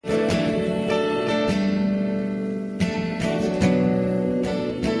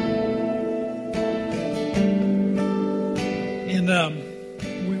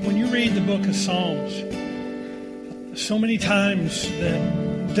of Psalms, so many times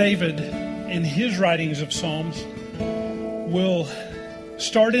that David, in his writings of Psalms, will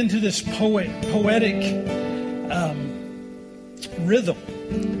start into this poetic rhythm.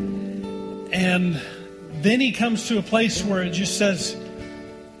 And then he comes to a place where it just says,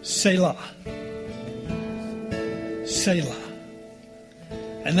 Selah. Selah.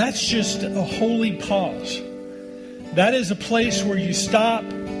 And that's just a holy pause. That is a place where you stop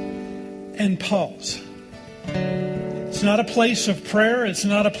and pause. It's not a place of prayer. It's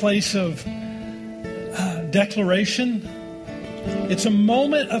not a place of declaration. It's a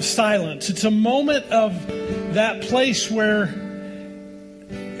moment of silence. It's a moment of that place where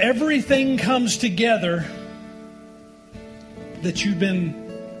everything comes together that you've been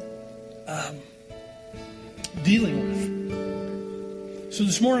dealing with. So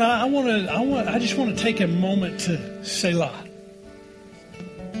this morning, I just want to take a moment to Selah.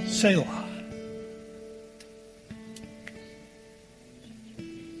 Selah.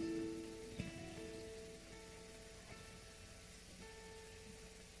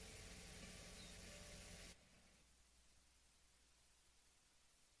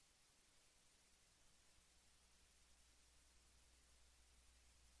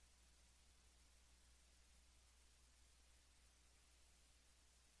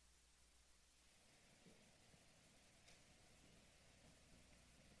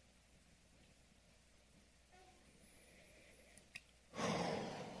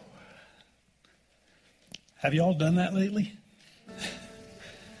 Have you all done that lately?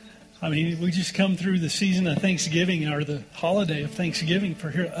 I mean, we just come through the season of Thanksgiving, or the holiday of Thanksgiving for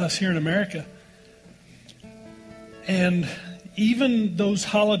us here in America. And even those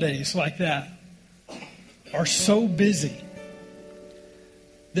holidays like that are so busy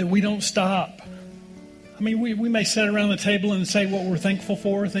that we don't stop. I mean, we may sit around the table and say what we're thankful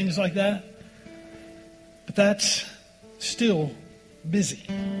for, things like that. But that's still busy.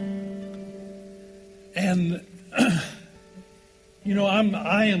 And, you know,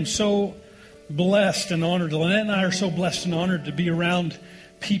 I am so blessed and honored. Lynette and I are so blessed and honored to be around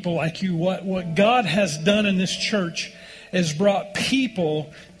people like you. What God has done in this church is brought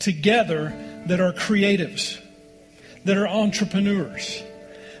people together that are creatives, that are entrepreneurs,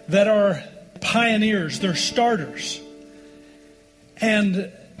 that are pioneers, they're starters.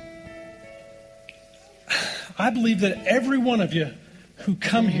 And I believe that every one of you who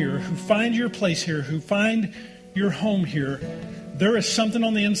come here, who find your place here, who find your home here, there is something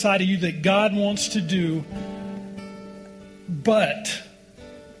on the inside of you that God wants to do, but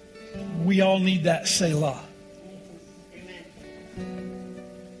we all need that Selah.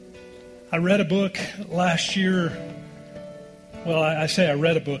 I read a book last year. Well, I say I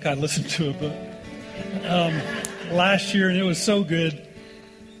read a book. I listened to a book last year, and it was so good.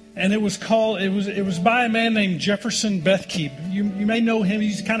 And it was by a man named Jefferson Bethkeep. You may know him.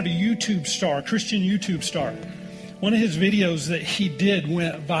 He's kind of a YouTube star, Christian YouTube star. One of his videos that he did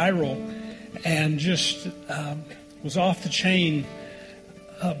went viral and just was off the chain,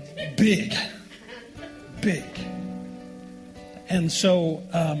 big. And so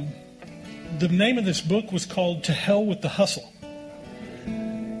the name of this book was called To Hell with the Hustle.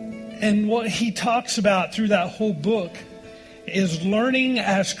 And what he talks about through that whole book is learning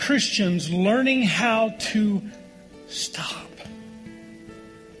as Christians, learning how to stop.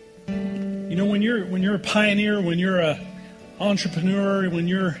 You know, when you're a pioneer, when you're an entrepreneur, when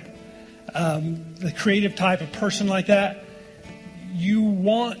you're the creative type of person like that, you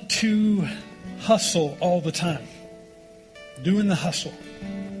want to hustle all the time. Doing the hustle.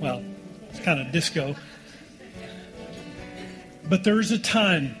 Well, it's kind of disco. But there's a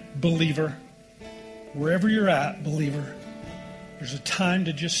time, believer, wherever you're at, believer, there's a time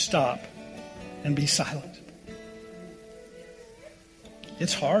to just stop and be silent.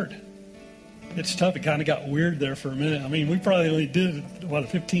 It's hard. It's tough. It kind of got weird there for a minute. I mean, we probably only did,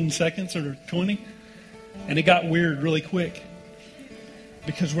 15 seconds or 20? And it got weird really quick.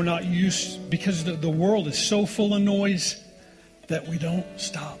 Because we're not used, because the world is so full of noise that we don't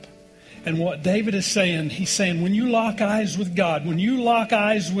stop. And what David is saying, he's saying, when you lock eyes with God, when you lock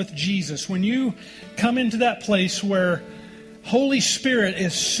eyes with Jesus, when you come into that place where Holy Spirit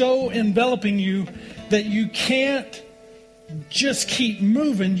is so enveloping you that you can't just keep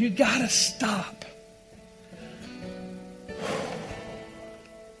moving, you got to stop.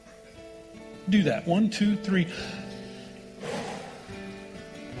 Do that. 1, 2, 3.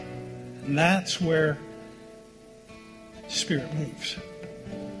 And that's where Spirit moves.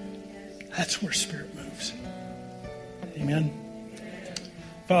 That's where Spirit moves. Amen.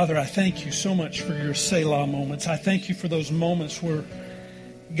 Father, I thank you so much for your Selah moments. I thank you for those moments where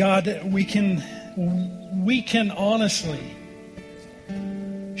God, we can honestly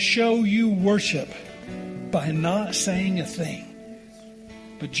show you worship by not saying a thing,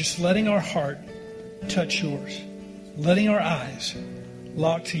 but just letting our heart touch yours, letting our eyes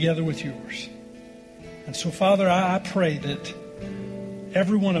lock together with yours. And so, Father, I pray that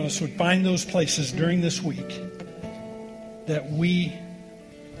every one of us would find those places during this week that we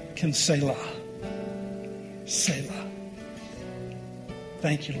can Selah. Selah.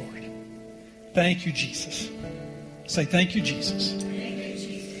 Thank you, Lord. Thank you, Jesus. Say, thank you, Jesus. Thank you,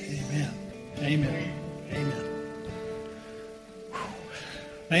 Jesus. Amen. Amen. Amen. Whew.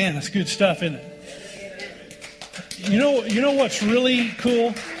 Man, that's good stuff, isn't it? You know what's really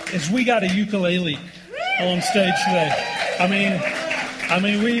cool is we got a ukulele on stage today. I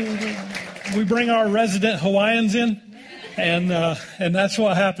mean, we bring our resident Hawaiians in, and that's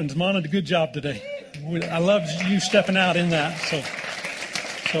what happens. Mana did a good job today. I love you stepping out in that. So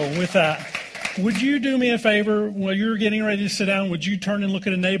with that, would you do me a favor while you're getting ready to sit down? Would you turn and look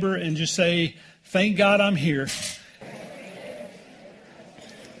at a neighbor and just say, "Thank God I'm here."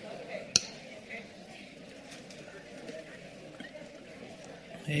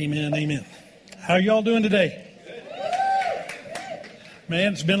 Amen, amen. How are y'all doing today?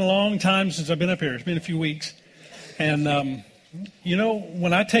 Man, it's been a long time since I've been up here. It's been a few weeks. And,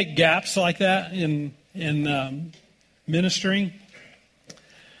 when I take gaps like that in ministering,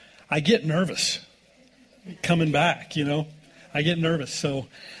 I get nervous coming back, I get nervous. So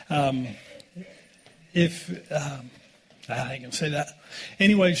I ain't going to say that.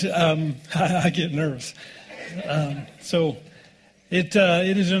 Anyways, I get nervous. So it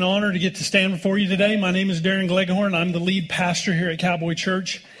is an honor to get to stand before you today. My name is Darren Gleghorn. I'm the lead pastor here at Cowboy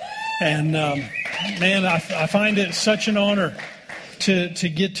Church. And, man, I find it such an honor to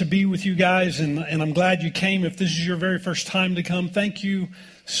get to be with you guys. And I'm glad you came. If this is your very first time to come, thank you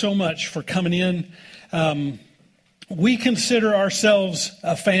so much for coming in. We consider ourselves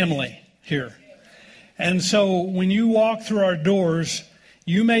a family here. And so when you walk through our doors,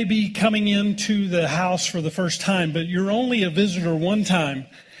 you may be coming into the house for the first time, but you're only a visitor one time,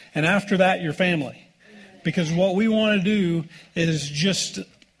 and after that, you're family. Because what we want to do is just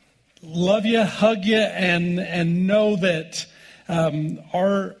love you, hug you, and know that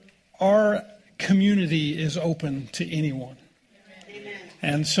our community is open to anyone. Amen.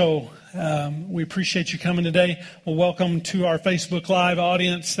 And so we appreciate you coming today. Well, welcome to our Facebook Live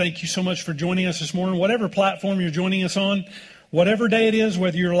audience. Thank you so much for joining us this morning. Whatever platform you're joining us on, whatever day it is,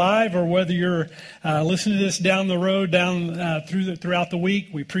 whether you're live or whether you're listening to this down the road, throughout the week,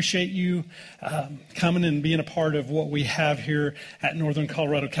 we appreciate you coming and being a part of what we have here at Northern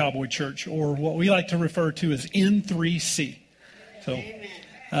Colorado Cowboy Church, or what we like to refer to as N3C.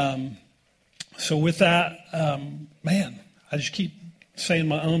 So with that, man, I just keep saying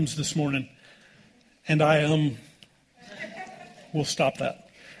my ums this morning, and we'll stop that.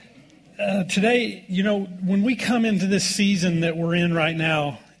 Today, when we come into this season that we're in right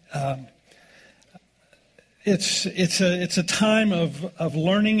now, it's a time of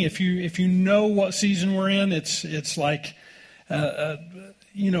learning. If you know what season we're in, it's like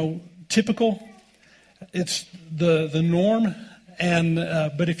typical. It's the norm. And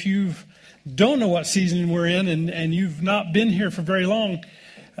but if you don't know what season we're in, and you've not been here for very long,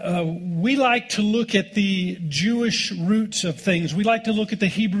 we like to look at the Jewish roots of things. We like to look at the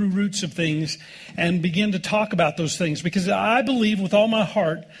Hebrew roots of things and begin to talk about those things, because I believe with all my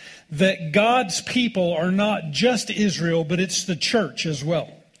heart that God's people are not just Israel, but it's the church as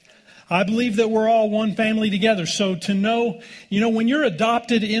well. I believe that we're all one family together. So to know, when you're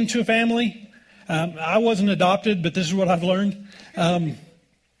adopted into a family, I wasn't adopted, but this is what I've learned.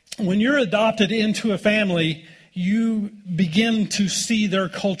 When you're adopted into a family, you begin to see their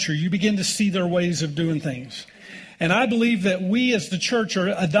culture. You begin to see their ways of doing things. And I believe that we as the church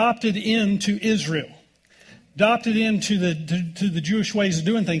are adopted into Israel, adopted into the Jewish ways of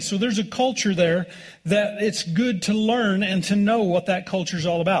doing things. So there's a culture there that it's good to learn and to know what that culture is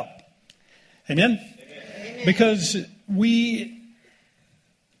all about. Amen? Amen. Because we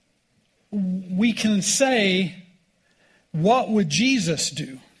can say, what would Jesus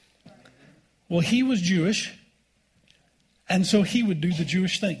do? Well, he was Jewish, and so he would do the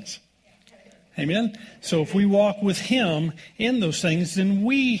Jewish things. Amen? So if we walk with him in those things, then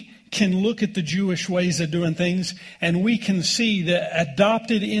we can look at the Jewish ways of doing things, and we can see that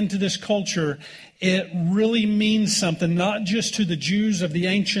adopted into this culture, it really means something, not just to the Jews of the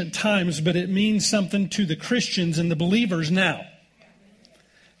ancient times, but it means something to the Christians and the believers now.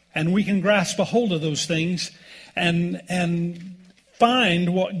 And we can grasp a hold of those things and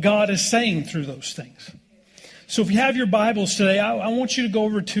find what God is saying through those things. So if you have your Bibles today, I want you to go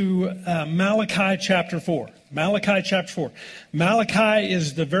over to Malachi chapter 4. Malachi chapter 4. Malachi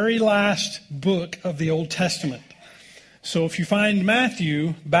is the very last book of the Old Testament. So if you find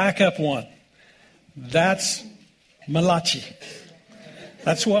Matthew, back up one. That's Malachi.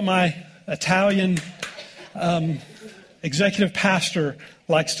 That's what my Italian executive pastor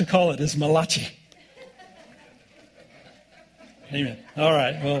likes to call it, is Malachi. Amen. All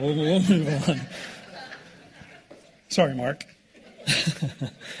right, well, we'll move on. Sorry, Mark.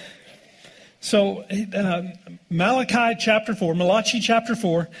 So, Malachi chapter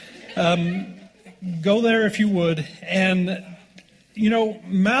 4, go there if you would. And, you know,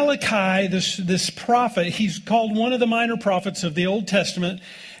 Malachi, this prophet, he's called one of the minor prophets of the Old Testament.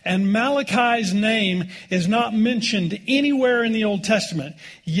 And Malachi's name is not mentioned anywhere in the Old Testament.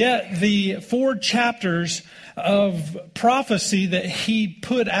 Yet the 4 chapters of prophecy that he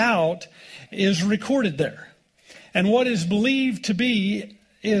put out is recorded there. And what is believed to be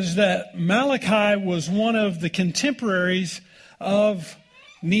is that Malachi was one of the contemporaries of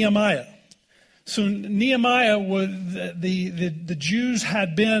Nehemiah. So Nehemiah was the Jews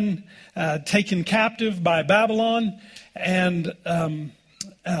had been taken captive by Babylon, and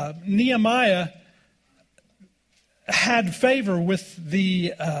Nehemiah had favor with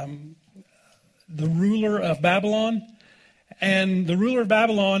the ruler of Babylon, and the ruler of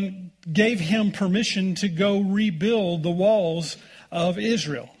Babylon gave him permission to go rebuild the walls of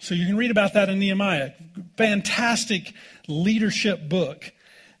Israel. So you can read about that in Nehemiah. Fantastic leadership book,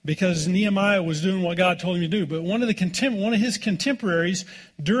 because Nehemiah was doing what God told him to do. But one of his contemporaries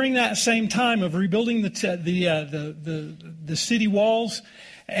during that same time of rebuilding the city walls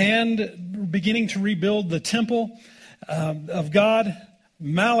and beginning to rebuild the temple of God,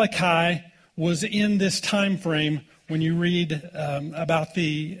 Malachi was in this time frame when you read about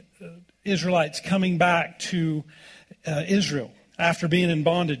the Israelites coming back to Israel after being in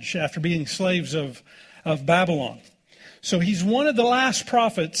bondage, after being slaves of Babylon. So he's one of the last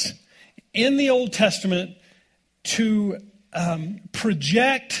prophets in the Old Testament to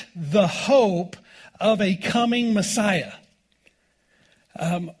project the hope of a coming Messiah.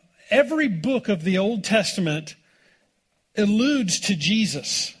 Every book of the Old Testament alludes to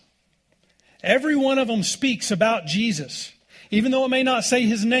Jesus. Every one of them speaks about Jesus. Even though it may not say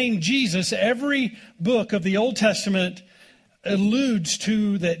his name, Jesus, every book of the Old Testament alludes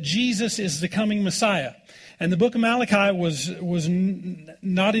to that Jesus is the coming Messiah. And the book of Malachi was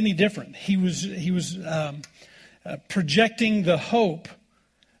not any different. He was projecting the hope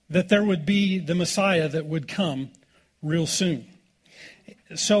that there would be the Messiah that would come real soon.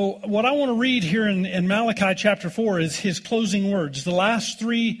 So what I want to read here in Malachi chapter 4 is his closing words, the last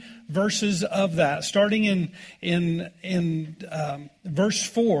 3 verses of that, starting in verse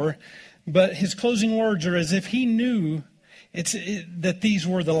 4. But his closing words are as if he knew that these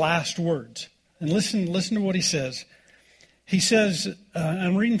were the last words. And listen to what he says. He says,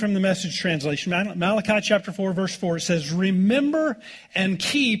 I'm reading from the Message translation, Malachi chapter 4, verse 4, it says, "Remember and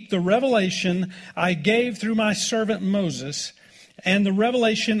keep the revelation I gave through my servant Moses, and the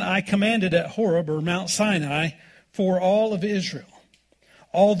revelation I commanded at Horeb, or Mount Sinai, for all of Israel.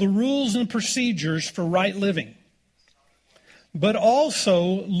 All the rules and procedures for right living. But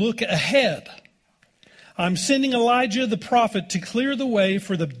also look ahead. I'm sending Elijah the prophet to clear the way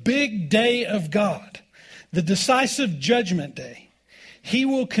for the big day of God, the decisive judgment day. He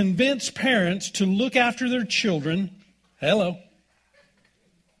will convince parents to look after their children. Hello.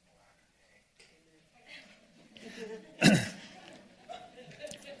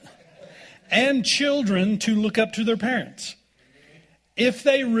 And children to look up to their parents. If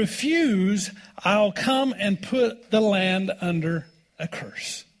they refuse, I'll come and put the land under a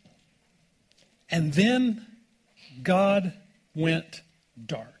curse." And then God went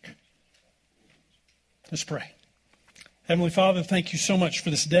dark. Let's pray. Heavenly Father, thank you so much for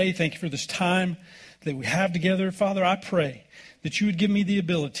this day. Thank you for this time that we have together. Father, I pray that you would give me the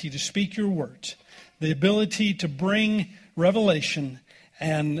ability to speak your words, the ability to bring revelation.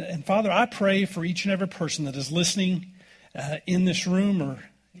 And Father, I pray for each and every person that is listening in this room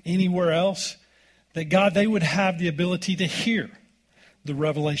or anywhere else, that God, they would have the ability to hear the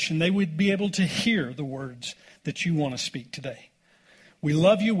revelation. They would be able to hear the words that you want to speak today. We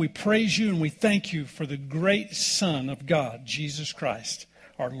love you, we praise you, and we thank you for the great Son of God, Jesus Christ,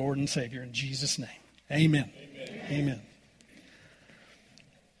 our Lord and Savior. In Jesus' name, amen. Amen. Amen.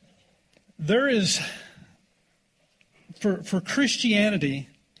 There is, for Christianity,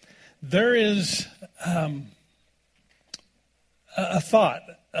 there is a thought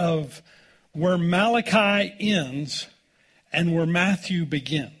of where Malachi ends and where Matthew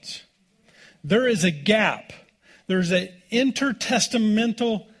begins. There is a gap There's an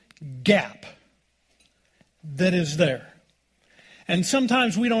intertestamental gap that is there. And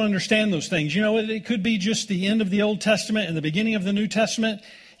sometimes we don't understand those things. You know, it could be just the end of the Old Testament and the beginning of the New Testament.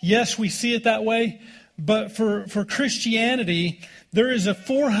 Yes, we see it that way. But for Christianity, there is a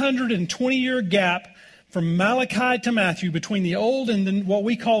 420-year gap from Malachi to Matthew between the Old and what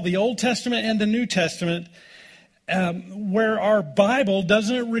we call the Old Testament and the New Testament, where our Bible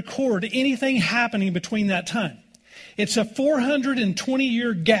doesn't record anything happening between that time. It's a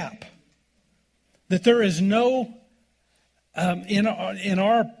 420-year gap that there is no, in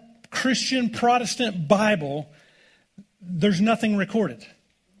our Christian Protestant Bible, there's nothing recorded.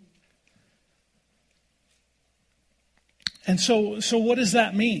 And so what does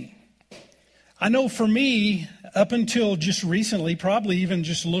that mean? I know for me, up until just recently, probably even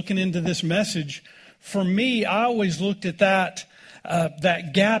just looking into this message, for me, I always looked at that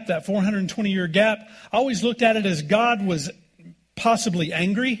gap, that 420-year gap. I always looked at it as God was possibly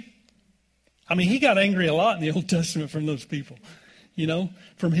angry. I mean, he got angry a lot in the Old Testament from those people, you know,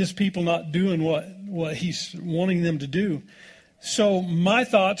 from his people not doing what he's wanting them to do. So my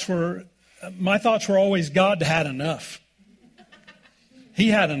thoughts were always God had enough. He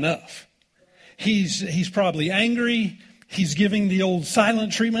had enough. He's probably angry. He's giving the old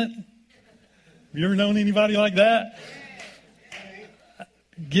silent treatment. You ever known anybody like that?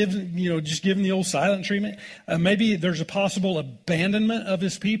 Just giving the old silent treatment. Maybe there's a possible abandonment of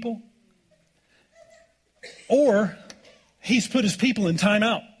his people. Or he's put his people in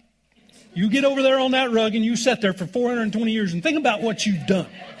timeout. You get over there on that rug and you sit there for 420 years and think about what you've done.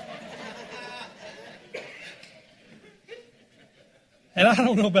 And I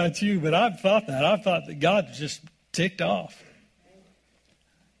don't know about you, but I've thought that. I've thought that God just ticked off.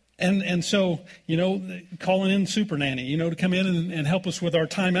 And so, calling in Super Nanny, to come in and help us with our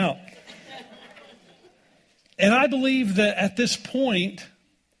timeout. And I believe that at this point,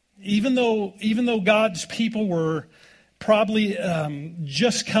 even though God's people were probably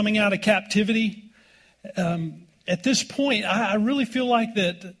just coming out of captivity, at this point, I really feel like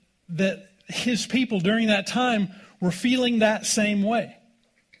that his people during that time were feeling that same way.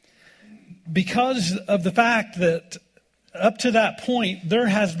 Because of the fact that up to that point, there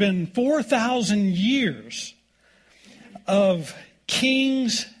has been 4,000 years of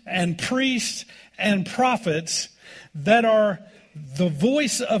kings and priests and prophets that are the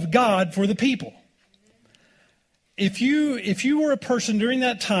voice of God for the people. If you were a person during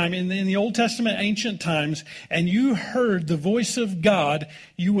that time in the Old Testament ancient times and you heard the voice of God,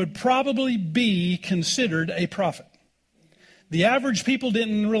 you would probably be considered a prophet. The average people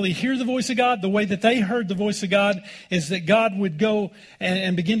didn't really hear the voice of God. The way that they heard the voice of God is that God would go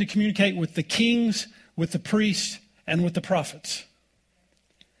and begin to communicate with the kings, with the priests, and with the prophets.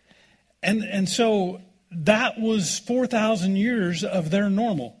 And so that was 4,000 years of their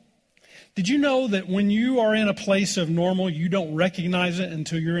normal. Did you know that when you are in a place of normal, you don't recognize it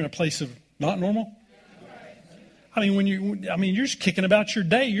until you're in a place of not normal? I mean, you're just kicking about your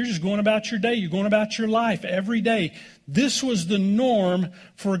day. You're just going about your day. You're going about your life every day. This was the norm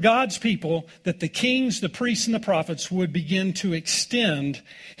for God's people, that the kings, the priests, and the prophets would begin to extend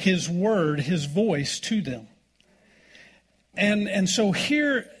his word, his voice to them. And so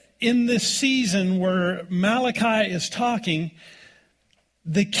here in this season where Malachi is talking,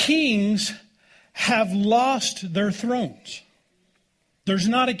 the kings have lost their thrones. There's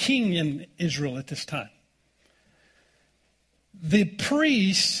not a king in Israel at this time. The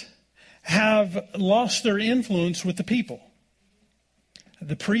priests have lost their influence with the people.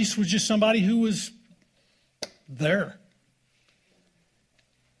 The priest was just somebody who was there.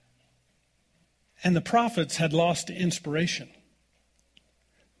 And the prophets had lost inspiration.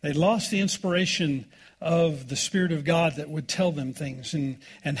 They lost the inspiration of the Spirit of God that would tell them things and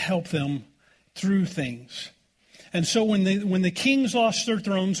help them through things. And so when the kings lost their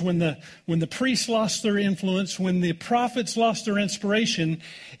thrones, when the priests lost their influence, when the prophets lost their inspiration,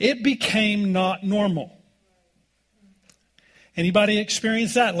 it became not normal. Anybody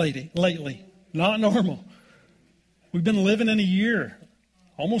experienced that lately? Not normal. We've been living in a year,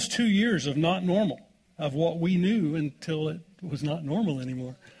 almost 2 years of not normal, of what we knew until it was not normal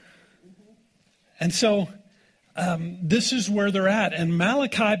anymore. And so this is where they're at. And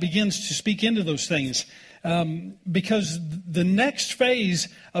Malachi begins to speak into those things. Because the next phase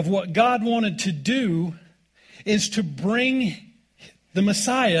of what God wanted to do is to bring the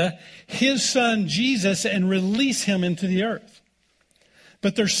Messiah, his son Jesus, and release him into the earth.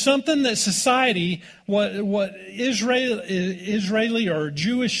 But there's something that society, what Israeli or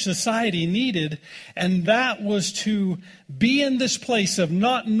Jewish society needed, and that was to be in this place of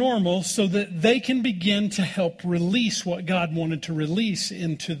not normal so that they can begin to help release what God wanted to release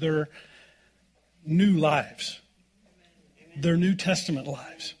into their new lives, their New Testament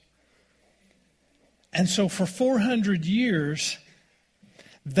lives. And so for 400 years,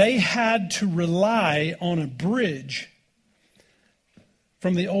 they had to rely on a bridge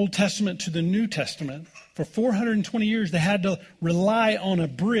from the Old Testament to the New Testament. For 420 years, they had to rely on a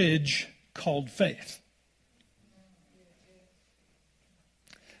bridge called faith.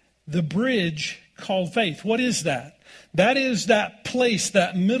 The bridge called faith. What is that? That is that place,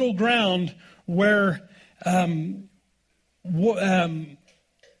 that middle ground where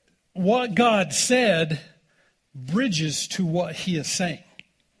what God said bridges to what He is saying.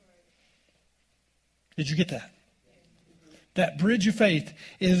 Did you get that? That bridge of faith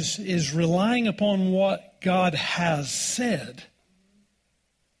is relying upon what God has said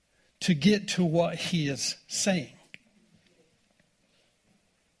to get to what He is saying.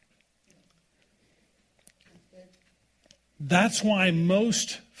 That's why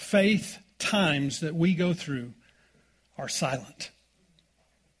most faith times that we go through are silent.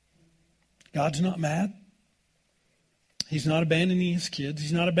 God's not mad. He's not abandoning His kids.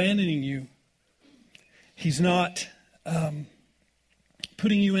 He's not abandoning you. He's not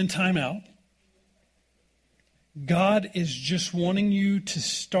putting you in timeout. God is just wanting you to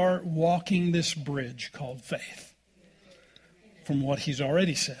start walking this bridge called faith from what He's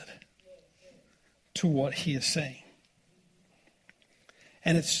already said to what He is saying.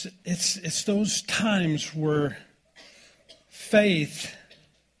 And it's those times where faith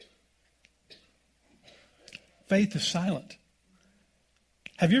is silent.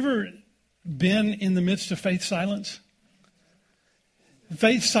 Have you ever been in the midst of faith silence?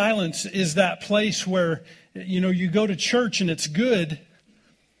 Faith silence is that place where, you go to church and it's good,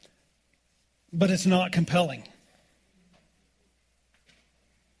 but it's not compelling.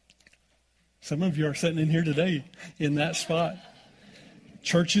 Some of you are sitting in here today in that spot.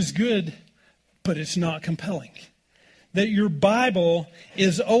 Church is good, but it's not compelling. That your Bible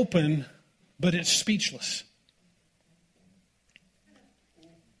is open, but it's speechless.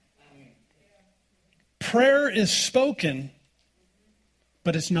 Prayer is spoken,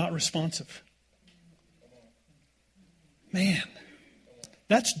 but it's not responsive. Man,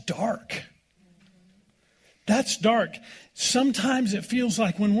 that's dark. That's dark. Sometimes it feels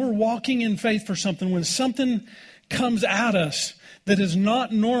like when we're walking in faith for something, when something comes at us that is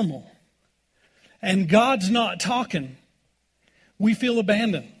not normal and God's not talking, we feel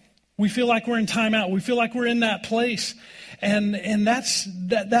abandoned. We feel like we're in timeout. We feel like we're in that place. And that's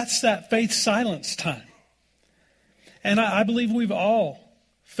that faith silence time. And I believe we've all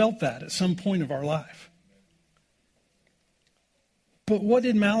felt that at some point of our life. But what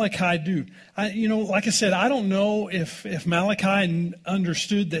did Malachi do? Like I said, I don't know if Malachi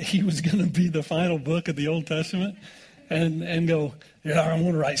understood that he was going to be the final book of the Old Testament and go, yeah, I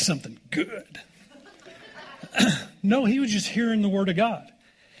want to write something good. No, he was just hearing the Word of God.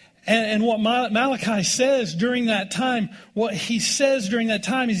 And what Malachi says during that time, what he says during that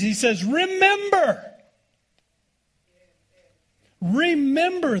time is he says, remember.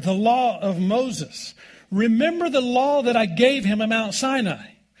 Remember the law of Moses. Remember the law that I gave him at Mount Sinai.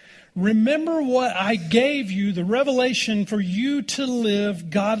 Remember what I gave you, the revelation for you to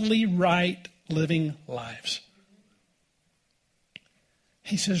live godly, right, living lives.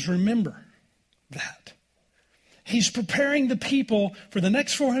 He says, remember that. He's preparing the people for the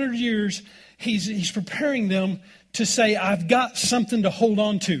next 400 years. He's preparing them to say, I've got something to hold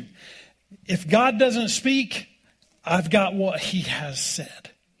on to. If God doesn't speak, I've got what He has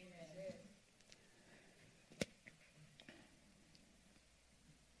said.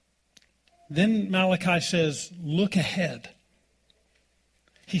 Then Malachi says, look ahead.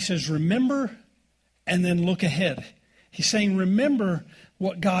 He says, remember, and then look ahead. He's saying, remember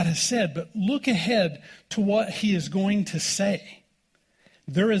what God has said, but look ahead to what He is going to say.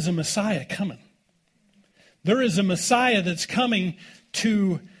 There is a Messiah coming. There is a Messiah that's coming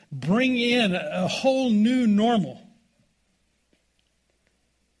to bring in a whole new normal.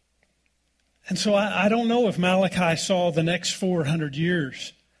 And so I don't know if Malachi saw the next 400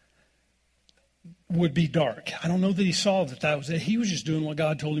 years would be dark. I don't know that he saw that was it. He was just doing what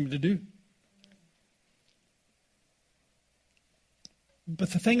God told him to do.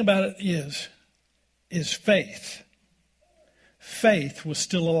 But the thing about it is faith. Faith was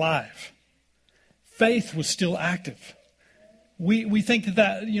still alive. Faith was still active. We think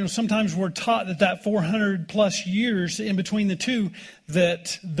that, sometimes we're taught that 400 plus years in between the two,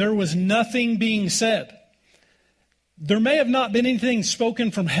 that there was nothing being said. There may have not been anything spoken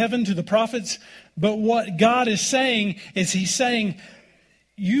from heaven to the prophets, but what God is saying is he's saying,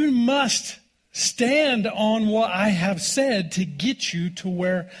 you must stand on what I have said to get you to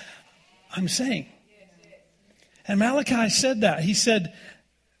where I'm saying. And Malachi said that. He said,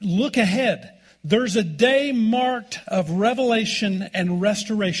 look ahead. There's a day marked of revelation and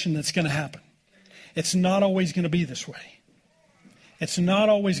restoration that's going to happen. It's not always going to be this way. It's not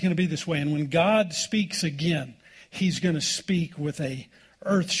always going to be this way. And when God speaks again, he's going to speak with a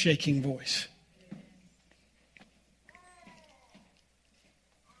earth-shaking voice.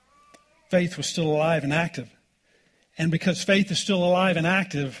 Faith was still alive and active. And because faith is still alive and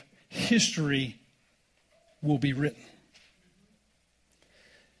active, history will be written.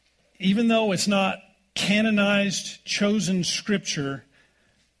 Even though it's not canonized, chosen scripture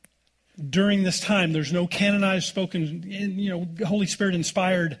during this time, there's no canonized, spoken, Holy Spirit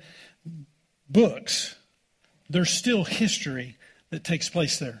inspired books. There's still history that takes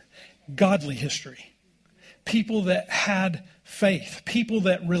place there. Godly history. People that had faith. People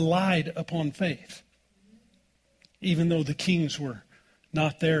that relied upon faith. Even though the kings were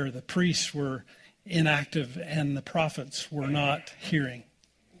not there, the priests were inactive, and the prophets were not hearing.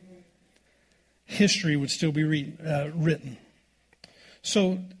 History would still be written.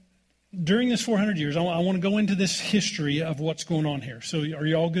 So during this 400 years, I want to go into this history of what's going on here. So are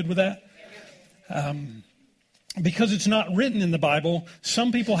you all good with that? Because it's not written in the Bible,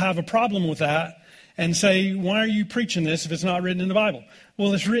 some people have a problem with that and say, why are you preaching this if it's not written in the Bible?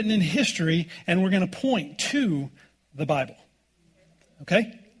 Well, it's written in history, and we're going to point to the Bible.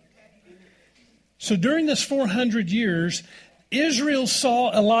 Okay? So during this 400 years, Israel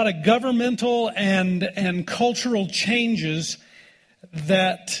saw a lot of governmental and cultural changes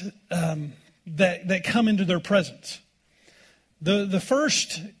that come into their presence. The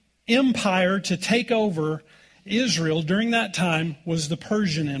first empire to take over Israel during that time was the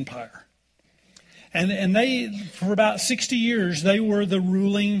Persian Empire. And they, for about 60 years, they were the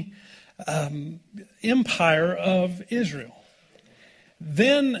ruling empire of Israel.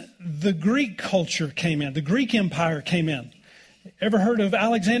 Then the Greek culture came in. The Greek Empire came in. Ever heard of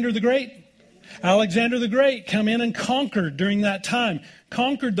Alexander the Great? Alexander the Great come in and conquered during that time.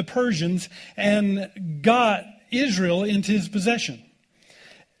 Conquered the Persians and got Israel into his possession.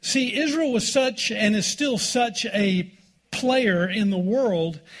 See, Israel was such and is still such a player in the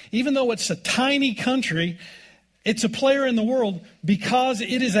world. Even though it's a tiny country, it's a player in the world because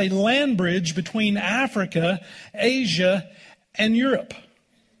it is a land bridge between Africa, Asia, and Europe.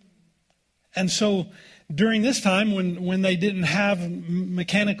 And so during this time, when they didn't have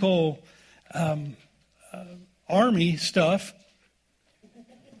mechanical army stuff,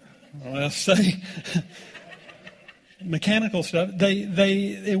 let's say mechanical stuff,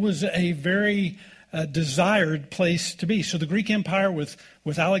 it was a very desired place to be. So the Greek Empire with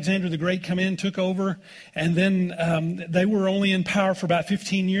Alexander the Great come in, took over, and then they were only in power for about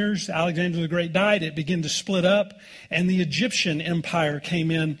 15 years. Alexander the Great died. It began to split up, and the Egyptian Empire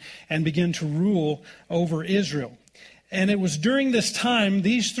came in and began to rule over Israel. And it was during this time,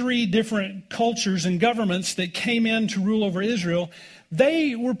 these three different cultures and governments that came in to rule over Israel,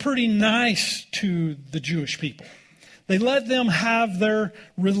 they were pretty nice to the Jewish people. They let them have their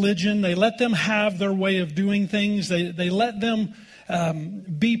religion. They let them have their way of doing things. They let them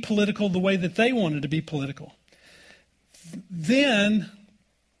be political the way that they wanted to be political. Then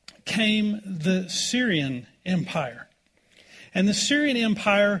came the Syrian Empire. And the Syrian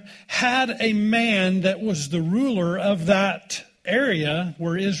Empire had a man that was the ruler of that area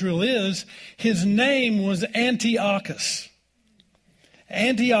where Israel is. His name was Antiochus.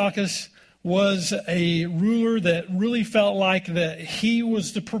 Antiochus was a ruler that really felt like that he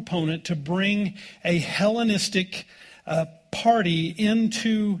was the proponent to bring a Hellenistic party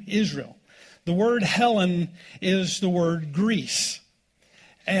into Israel. The word Hellen is the word Greece.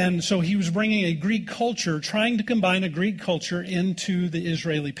 And so he was bringing a Greek culture, trying to combine a Greek culture into the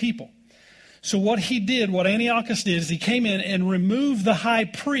Israeli people. So what Antiochus did is he came in and removed the high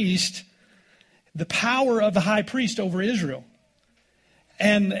priest, the power of the high priest over Israel.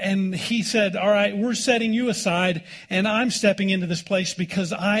 And he said, all right, we're setting you aside, and I'm stepping into this place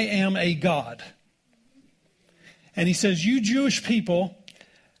because I am a God. And he says, you Jewish people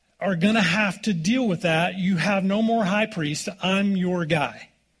are going to have to deal with that. You have no more high priest. I'm your guy.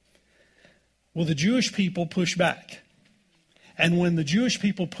 Well, the Jewish people push back. And when the Jewish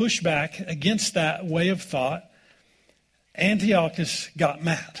people pushed back against that way of thought, Antiochus got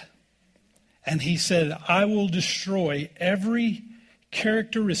mad. And he said, I will destroy every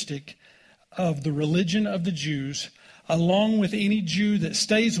characteristic of the religion of the Jews, along with any Jew that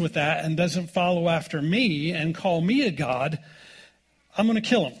stays with that and doesn't follow after me and call me a god. I'm going to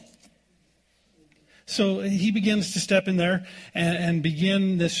kill him. So he begins to step in there and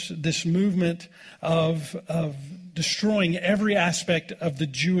begin this movement of destroying every aspect of the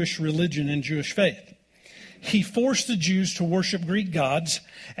Jewish religion and Jewish faith. He forced the Jews to worship Greek gods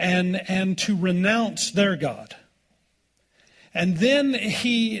and to renounce their God. And then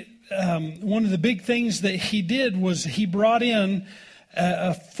one of the big things that he did was he brought in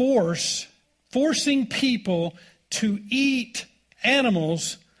a forcing people to eat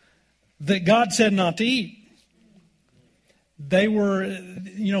animals that God said not to eat. They were,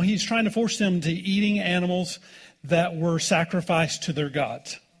 he's trying to force them to eating animals that were sacrificed to their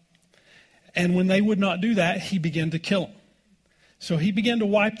gods. And when they would not do that, he began to kill them. So he began to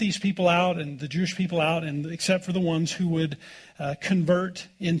wipe these people out and the Jewish people out, and except for the ones who would convert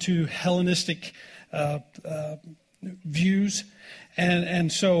into Hellenistic views.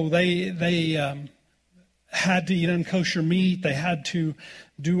 And so they had to eat unkosher meat. They had to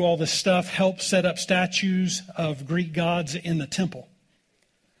do all this stuff, help set up statues of Greek gods in the temple.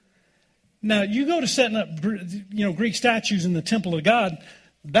 Now, you go to setting up, Greek statues in the temple of God,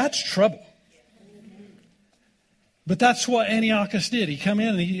 that's trouble. But that's what Antiochus did. He come in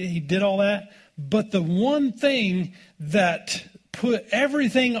and he did all that. But the one thing that put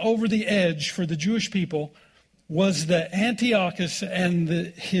everything over the edge for the Jewish people was that Antiochus and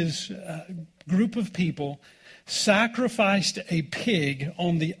his group of people sacrificed a pig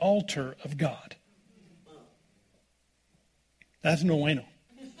on the altar of God. That's no bueno.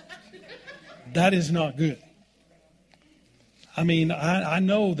 That is not good. I mean, I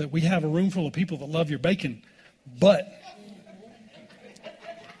know that we have a room full of people that love your bacon, but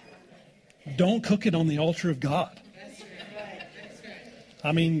don't cook it on the altar of God.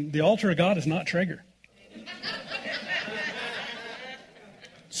 I mean, the altar of God is not Traeger.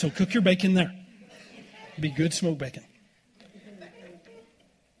 So cook your bacon there. Be good smoked bacon.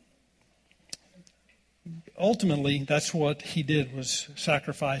 Ultimately, that's what he did, was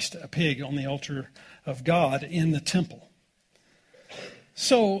sacrificed a pig on the altar of God in the temple.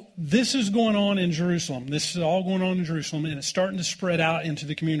 So this is going on in Jerusalem. This is all going on in Jerusalem, and it's starting to spread out into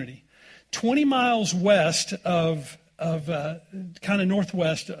the community. 20 miles west of kind of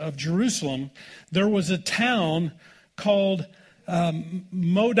northwest of Jerusalem, there was a town called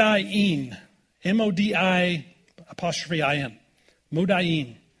Modi'in, M-O-D-I'',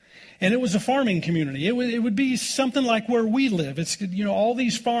 Modi'in. And it was a farming community. It would be something like where we live. It's, all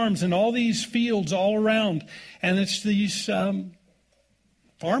these farms and all these fields all around. And it's these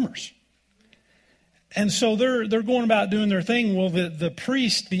farmers. And so they're going about doing their thing. Well, the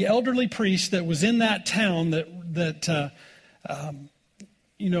priest, the elderly priest that was in that town that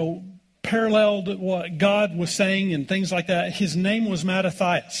paralleled what God was saying and things like that, his name was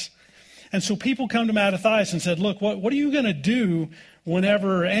Mattathias. And so people come to Mattathias and said, look, what are you going to do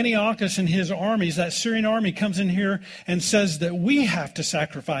whenever Antiochus and his armies, that Syrian army, comes in here and says that we have to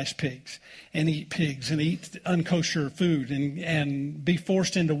sacrifice pigs and eat unkosher food and be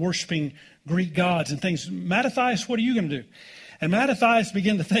forced into worshiping Greek gods and things. Mattathias, what are you going to do? And Mattathias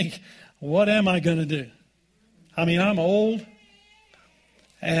began to think, what am I going to do? I mean, I'm old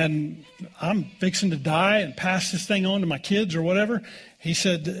and I'm fixing to die and pass this thing on to my kids or whatever. He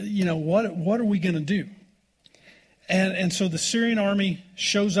said, what are we going to do? And so the Syrian army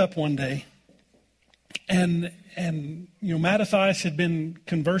shows up one day, and Mattathias had been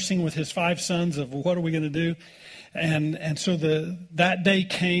conversing with his 5 sons of what are we going to do, and so that day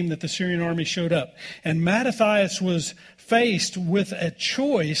came that the Syrian army showed up, and Mattathias was faced with a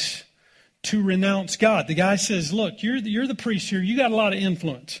choice to renounce God. The guy says, "Look, you're the priest here. You got a lot of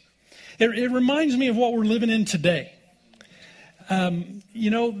influence." It reminds me of what we're living in today.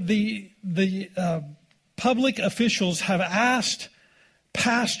 The public officials have asked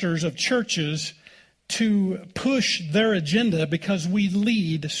pastors of churches to push their agenda because we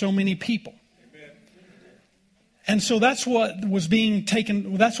lead so many people. Amen. And so that's what was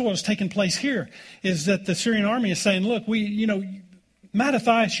taking place here, is that the Syrian army is saying, look,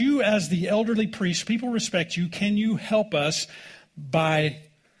 Mattathias, you as the elderly priest, people respect you. Can you help us by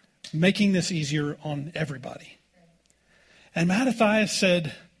making this easier on everybody? And Mattathias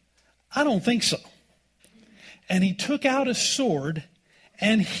said, I don't think so. And he took out a sword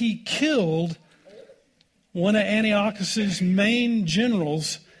and he killed one of Antiochus's main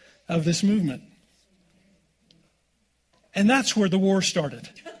generals of this movement. And that's where the war started.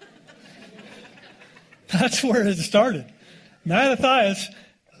 That's where it started. Mattathias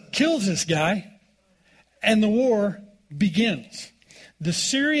kills this guy, and the war begins. The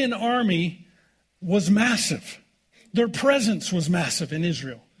Syrian army was massive. Their presence was massive in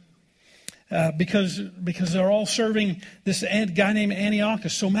Israel. Because they're all serving this guy named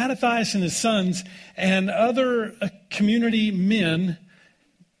Antiochus. So Mattathias and his sons and other community men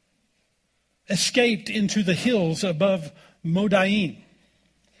escaped into the hills above Modain.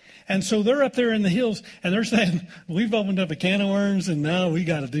 And so they're up there in the hills, and they're saying, we've opened up a can of worms, and now we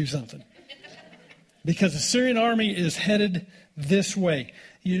got to do something. Because the Syrian army is headed this way.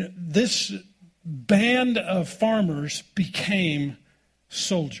 This band of farmers became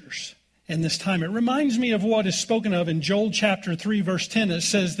soldiers in this time. It reminds me of what is spoken of in Joel chapter 3, verse 10. It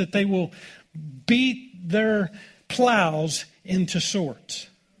says that they will beat their plows into swords.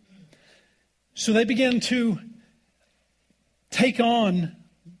 So they begin to take on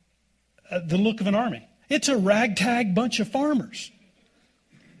the look of an army. It's a ragtag bunch of farmers.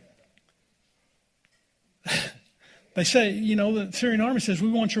 They say, the Syrian army says, we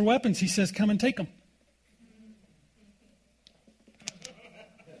want your weapons. He says, come and take them.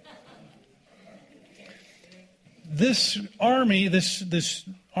 This army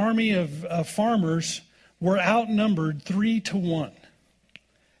of farmers were outnumbered 3-1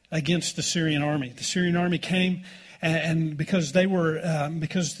 against the Syrian army. The Syrian army came, and because they were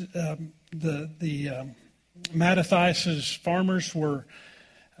the Mattathias' farmers were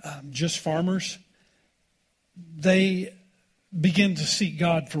just farmers, they begin to seek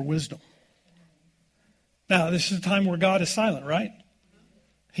God for wisdom. Now, this is a time where God is silent, right?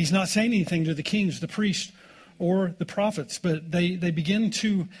 He's not saying anything to the kings, the priests, or the prophets, but they begin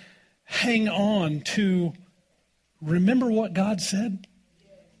to hang on to remember what God said.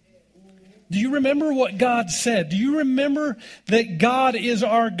 Do you remember what God said? Do you remember that God is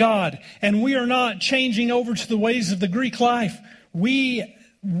our God and we are not changing over to the ways of the Greek life? We're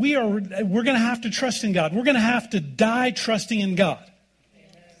going to have to trust in God. We're going to have to die trusting in God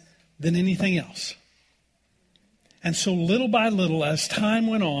than anything else. And so little by little, as time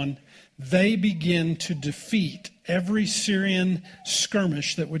went on, they begin to defeat every Syrian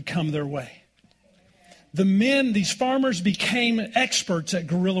skirmish that would come their way. These farmers became experts at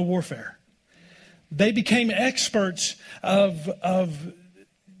guerrilla warfare. They became experts of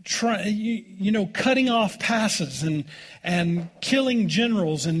cutting off passes and killing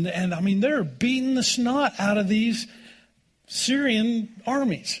generals. And they're beating the snot out of these Syrian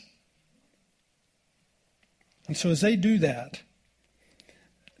armies. And so as they do that,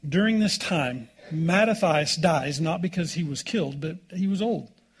 during this time, Mattathias dies, not because he was killed, but he was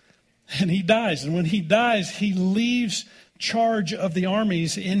old. And he dies. And when he dies, he leaves charge of the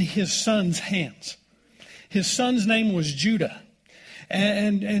armies in his son's hands. His son's name was Judah.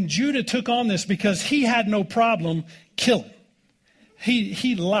 And Judah took on this because he had no problem killing.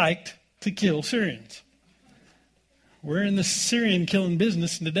 He liked to kill Syrians. We're in the Syrian killing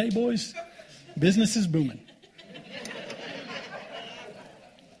business today, boys. Business is booming.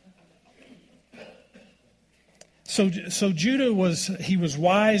 So Judah was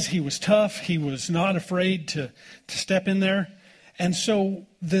wise, he was tough, he was not afraid to step in there. And so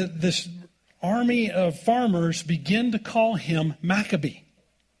this army of farmers began to call him Maccabee.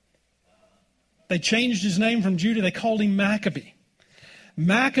 They changed his name from Judah, they called him Maccabee.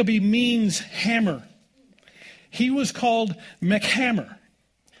 Maccabee means hammer. He was called McHammer.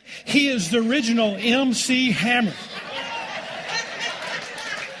 He is the original MC Hammer.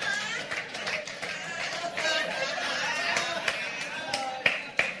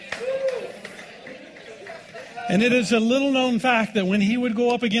 And it is a little known fact that when he would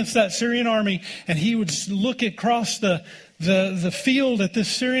go up against that Syrian army and he would look across the field at this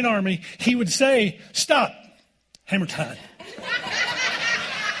Syrian army, he would say, "Stop, hammer time."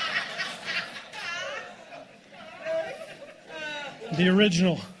 The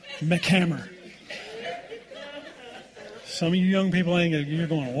original McHammer. Some of you young people, you're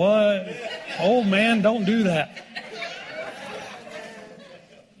going, "What? Old man, don't do that."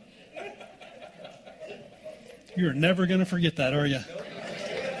 You're never going to forget that, are you?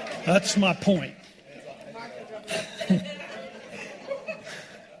 That's my point.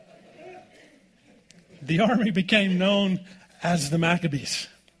 The army became known as the Maccabees,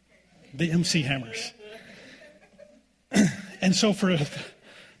 the MC Hammers. And so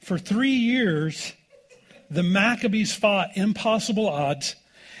for 3 years, the Maccabees fought impossible odds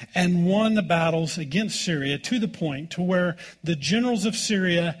and won the battles against Syria to the point to where the generals of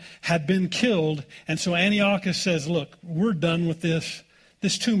Syria had been killed. And so Antiochus says, "Look, we're done with this.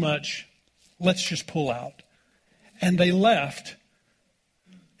 This is too much. Let's just pull out." And they left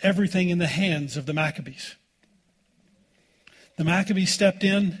everything in the hands of the Maccabees. The Maccabees stepped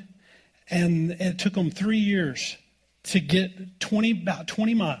in, and it took them 3 years to get about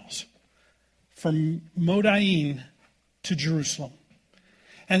 20 miles from Modi'in to Jerusalem.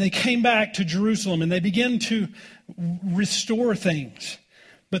 And they came back to Jerusalem, and they began to restore things.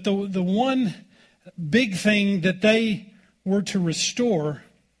 But the one big thing that they were to restore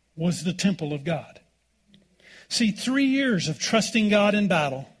was the temple of God. See, 3 years of trusting God in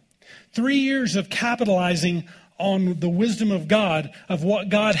battle, 3 years of capitalizing on the wisdom of God, of what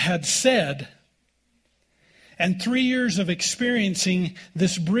God had said, and 3 years of experiencing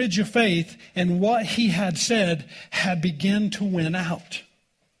this bridge of faith and what he had said had begun to win out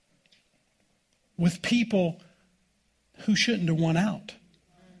with people who shouldn't have won out.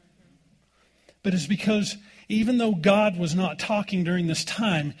 But it's because even though God was not talking during this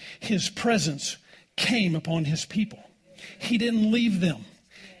time, his presence came upon his people. He didn't leave them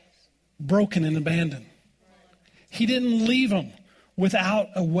broken and abandoned. He didn't leave them without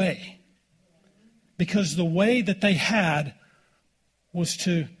a way. Because the way that they had was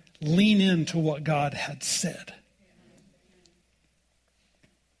to lean into what God had said.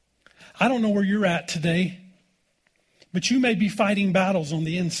 I don't know where you're at today, but you may be fighting battles on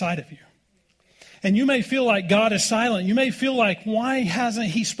the inside of you. And you may feel like God is silent. You may feel like, why hasn't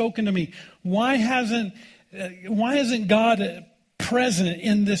he spoken to me? Why isn't God present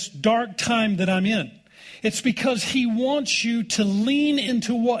in this dark time that I'm in? It's because he wants you to lean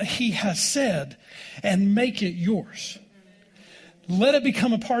into what he has said and make it yours. Let it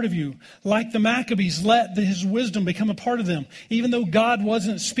become a part of you. Like the Maccabees, let his wisdom become a part of them. Even though God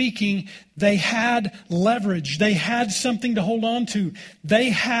wasn't speaking, they had leverage. They had something to hold on to. They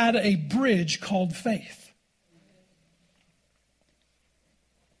had a bridge called faith.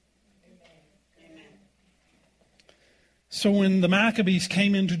 So when the Maccabees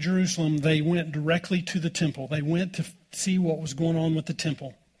came into Jerusalem, they went directly to the temple. They went to see what was going on with the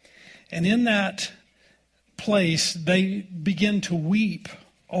temple. And in that place, they begin to weep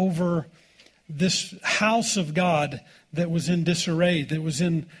over this house of God that was in disarray, that was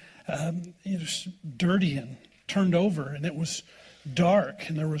in dirty and turned over, and it was dark,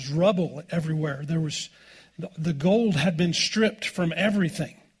 and there was rubble everywhere. The gold had been stripped from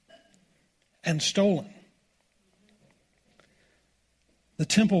everything and stolen. The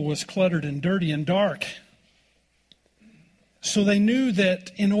temple was cluttered and dirty and dark. So they knew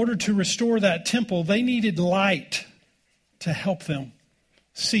that in order to restore that temple, they needed light to help them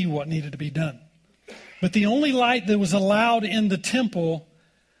see what needed to be done. But the only light that was allowed in the temple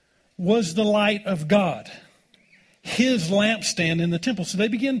was the light of God, his lampstand in the temple. So they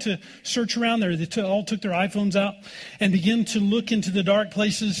began to search around there. They all took their iPhones out and began to look into the dark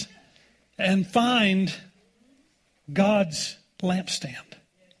places and find God's lampstand.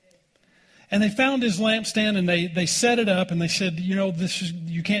 And they found his lampstand, and they set it up, and they said,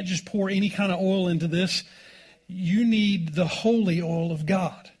 you can't just pour any kind of oil into this. You need the holy oil of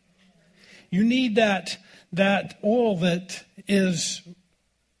God. You need that oil that is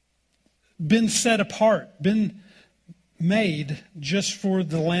been set apart, been made just for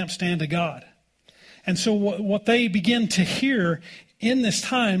the lampstand of God. And so what they begin to hear in this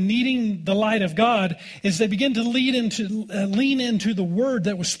time, needing the light of God, is they begin to lean into the word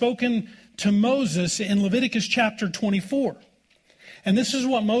that was spoken to Moses in Leviticus chapter 24. And this is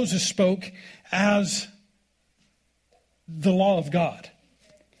what Moses spoke as the law of God.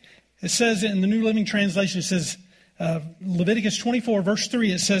 It says in the New Living Translation, it says, Leviticus 24, verse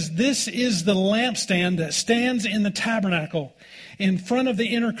 3, it says, "This is the lampstand that stands in the tabernacle in front of the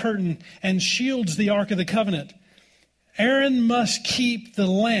inner curtain and shields the Ark of the Covenant. Aaron must keep the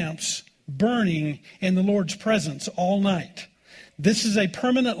lamps burning in the Lord's presence all night. This is a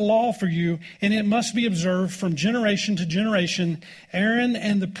permanent law for you, and it must be observed from generation to generation. Aaron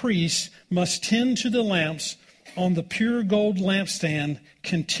and the priests must tend to the lamps on the pure gold lampstand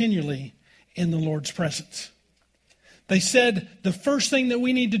continually in the Lord's presence." They said the first thing that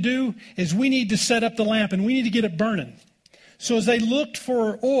we need to do is we need to set up the lamp, and we need to get it burning. So as they looked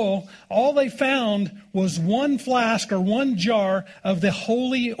for oil, all they found was one flask or one jar of the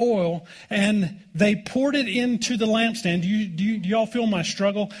holy oil, and they poured it into the lampstand. Do y'all feel my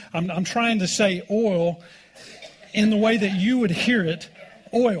struggle? I'm trying to say oil in the way that you would hear it,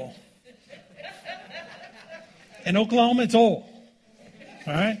 oil. In Oklahoma, it's oil.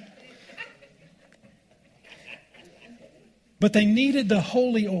 All right? But they needed the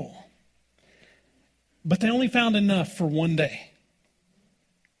holy oil. But they only found enough for one day.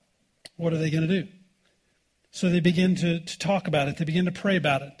 What are they going to do? So they begin to talk about it. They begin to pray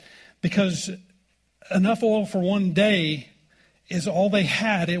about it. Because enough oil for one day is all they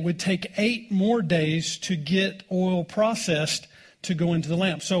had. It would take 8 more days to get oil processed to go into the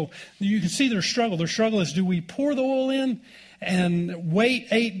lamp. So you can see their struggle. Their struggle is, do we pour the oil in and wait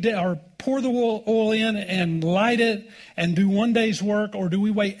 8 days, or pour the oil in and light it and do 1 day's work, or do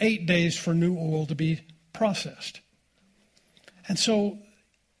we wait 8 days for new oil to be processed? And so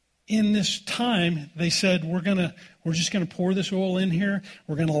in this time, they said, we're just going to pour this oil in here,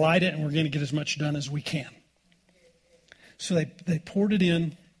 we're going to light it, and we're going to get as much done as we can. So they poured it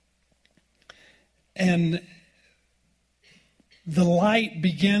in, and the light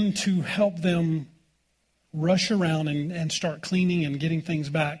began to help them rush around and start cleaning and getting things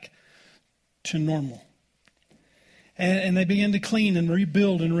back to normal. And they begin to clean and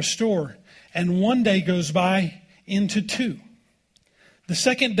rebuild and restore. And 1 day goes by into 2. The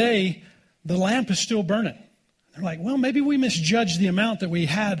second day, the lamp is still burning. They're like, well, maybe we misjudged the amount that we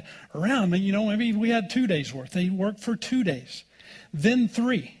had around. Maybe we had 2 days worth. They worked for 2 days. Then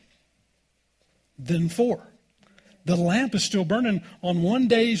 3. Then 4. The lamp is still burning on 1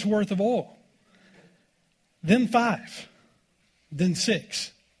 day's worth of oil. Then 5. Then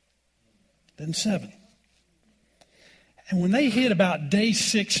 6. Then 7. And when they hit about day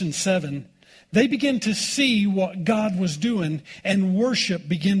 6 and 7, they began to see what God was doing, and worship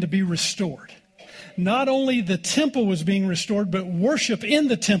began to be restored. Not only the temple was being restored, but worship in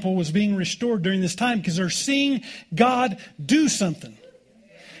the temple was being restored during this time, because they're seeing God do something.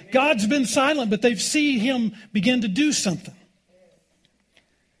 God's been silent, but they've seen Him begin to do something.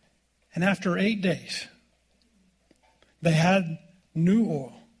 And after 8 days, they had new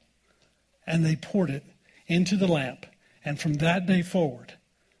oil, and they poured it into the lamp. And from that day forward,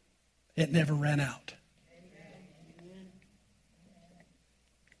 it never ran out.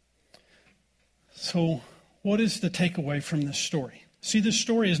 So, what is the takeaway from this story? See, this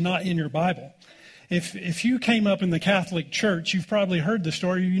story is not in your Bible. If you came up in the Catholic Church, you've probably heard the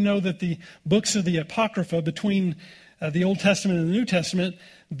story. You know that the books of the Apocrypha between the Old Testament and the New Testament,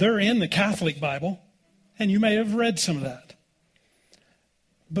 they're in the Catholic Bible, and you may have read some of that.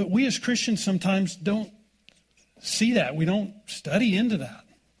 But we as Christians sometimes don't see that. We don't study into that.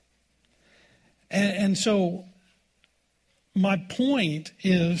 And so my point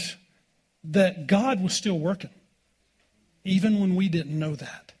is that God was still working, even when we didn't know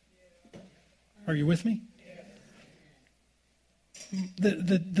that. Are you with me?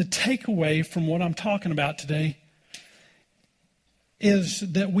 The takeaway from what I'm talking about today is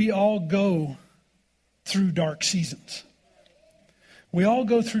that we all go through dark seasons. We all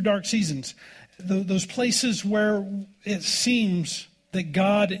go through dark seasons. Those places where it seems that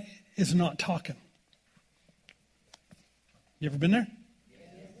God is not talking. You ever been there?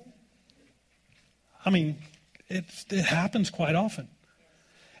 I mean, it happens quite often.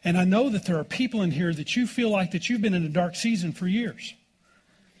 And I know that there are people in here that you feel like that you've been in a dark season for years.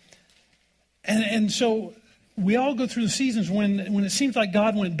 And so we all go through the seasons when it seems like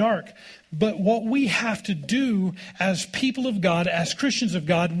God went dark. But what we have to do as people of God, as Christians of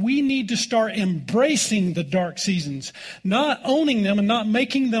God, we need to start embracing the dark seasons. Not owning them and not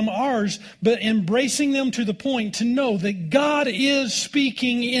making them ours, but embracing them to the point to know that God is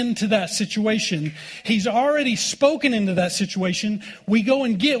speaking into that situation. He's already spoken into that situation. We go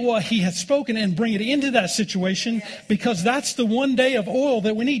and get what He has spoken and bring it into that situation, because that's the 1 day of oil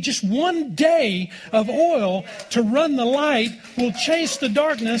that we need. Just 1 day of oil to run the light will chase the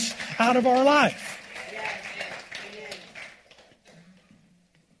darkness out of our life.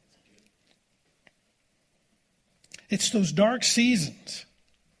 It's those dark seasons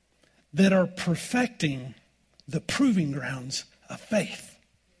that are perfecting the proving grounds of faith.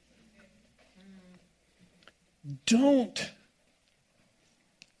 Don't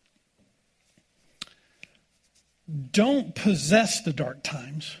possess the dark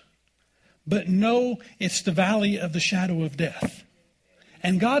times, but know it's the valley of the shadow of death.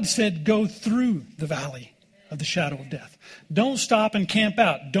 And God said, go through the valley of the shadow of death. Don't stop and camp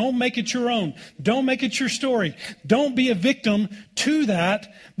out. Don't make it your own. Don't make it your story. Don't be a victim to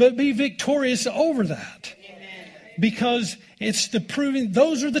that, but be victorious over that. Amen. Because it's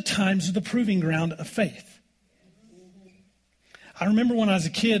those are the times of the proving ground of faith. I remember when I was a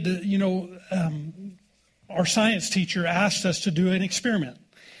kid, our science teacher asked us to do an experiment.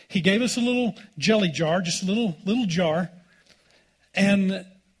 He gave us a little jelly jar, just a little jar. And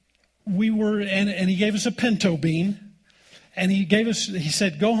he gave us a pinto bean, and he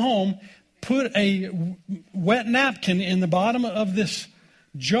said, go home, put a wet napkin in the bottom of this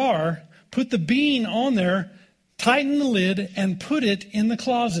jar, put the bean on there, tighten the lid, and put it in the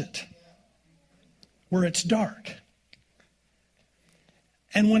closet where it's dark.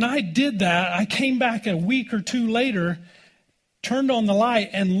 And when I did that, I came back a week or two later, turned on the light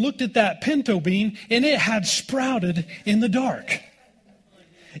and looked at that pinto bean, and it had sprouted in the dark.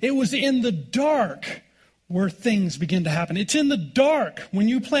 It was in the dark where things begin to happen. It's in the dark when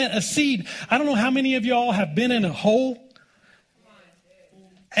you plant a seed. I don't know how many of y'all have been in a hole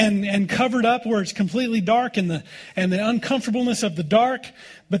and covered up where it's completely dark and the uncomfortableness of the dark,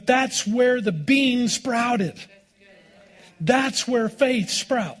 but that's where the bean sprouted. That's where faith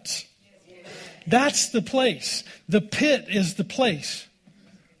sprouts. That's the place. The pit is the place.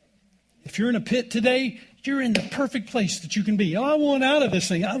 If you're in a pit today, you're in the perfect place that you can be. Oh, I want out of this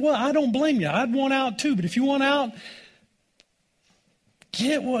thing. I don't blame you. I'd want out too. But if you want out,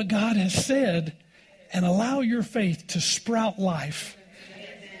 get what God has said and allow your faith to sprout life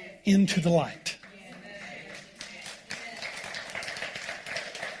into the light.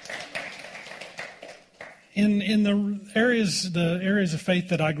 In the areas of faith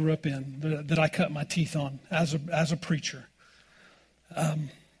that I grew up in, that I cut my teeth on as a preacher,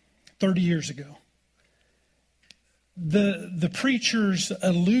 30 years ago, the preachers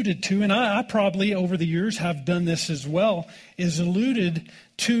alluded to, and I probably over the years have done this as well, is alluded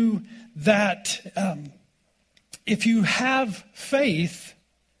to that if you have faith,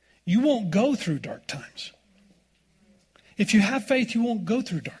 you won't go through dark times. If you have faith, you won't go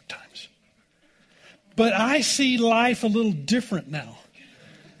through dark times. But I see life a little different now.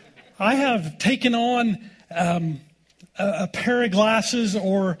 I have taken on a pair of glasses,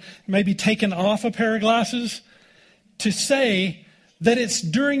 or maybe taken off a pair of glasses, to say that it's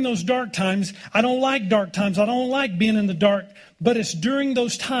during those dark times. I don't like dark times. I don't like being in the dark. But it's during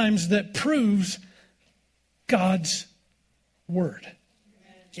those times that proves God's word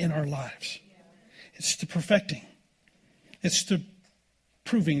in our lives. It's the perfecting. It's the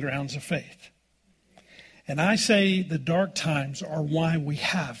proving grounds of faith. And I say the dark times are why we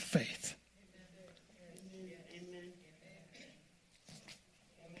have faith.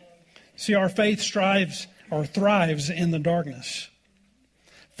 See, our faith thrives in the darkness.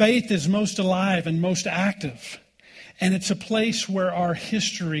 Faith is most alive and most active. And it's a place where our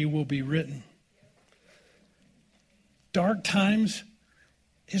history will be written. Dark times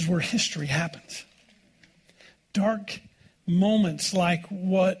is where history happens. Dark moments like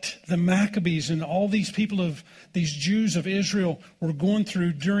what the Maccabees and all these people of these Jews of Israel were going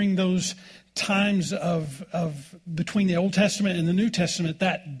through during those times of between the Old Testament and the New Testament,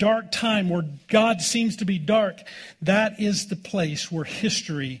 that dark time where God seems to be dark, that is the place where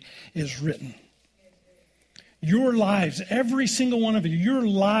history is written. Your lives, every single one of you, your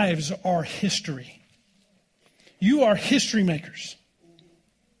lives are history. You are history makers.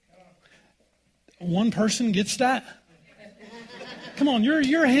 One person gets that? Come on,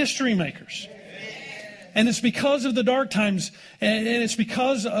 you're history makers. And it's because of the dark times, and it's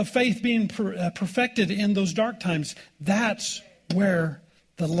because of faith being perfected in those dark times. That's where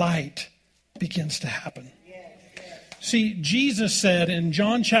the light begins to happen. See, Jesus said in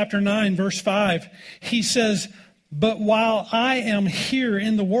John chapter 9, verse 5, he says, "But while I am here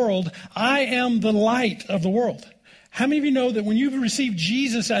in the world, I am the light of the world." How many of you know that when you've received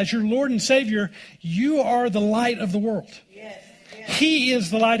Jesus as your Lord and Savior, you are the light of the world? He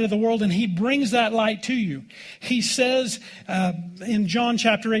is the light of the world, and He brings that light to you. He says in John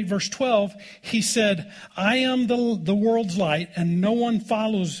chapter 8, verse 12, He said, "I am the world's light, and no one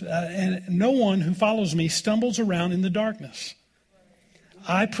who follows me stumbles around in the darkness.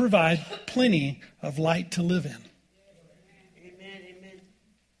 I provide plenty of light to live in." Amen.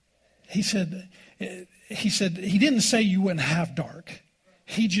 He said, He didn't say you wouldn't have dark.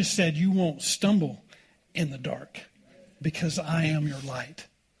 He just said you won't stumble in the dark. Because I am your light.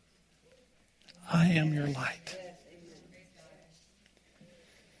 I am your light.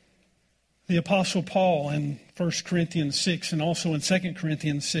 The Apostle Paul in 1 Corinthians 6 and also in 2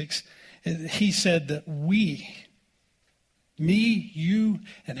 Corinthians 6, he said that we, me, you,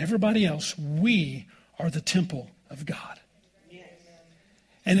 and everybody else, we are the temple of God.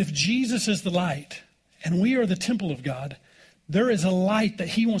 And if Jesus is the light and we are the temple of God, there is a light that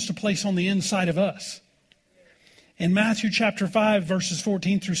He wants to place on the inside of us. In Matthew chapter 5, verses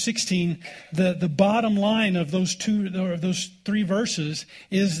 14 through 16, the bottom line of those three verses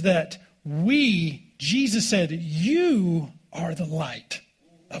is that Jesus said, you are the light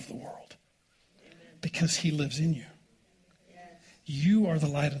of the world because He lives in you. You are the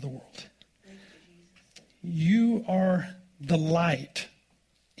light of the world. You are the light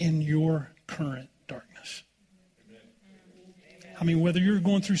in your current darkness. I mean, whether you're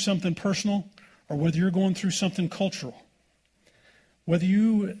going through something personal or whether you're going through something cultural, whether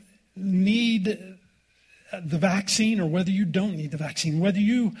you need the vaccine or whether you don't need the vaccine, whether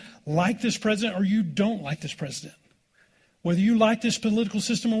you like this president or you don't like this president, Whether you like this political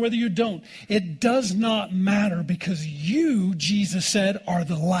system or whether you don't, it does not matter because you, Jesus said, are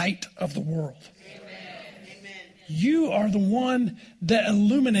the light of the world. Amen. You are the one that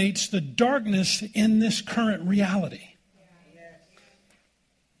illuminates the darkness in this current reality.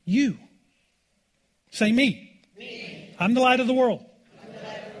 You. Say me. Me. I'm the light of the world. I'm the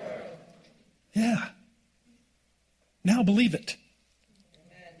light of the world. Yeah. Now believe it.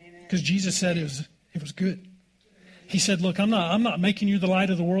 Because Jesus said it was good. He said, look, I'm not making you the light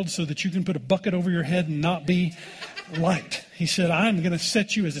of the world so that you can put a bucket over your head and not be light. He said, I'm going to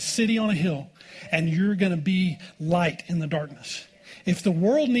set you as a city on a hill, and you're going to be light in the darkness. If the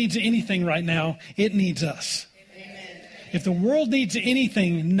world needs anything right now, it needs us. Amen. If the world needs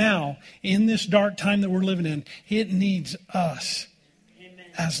anything now in this dark time that we're living in, it needs us. Amen.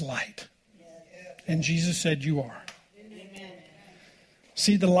 As light. And Jesus said, you are. Amen.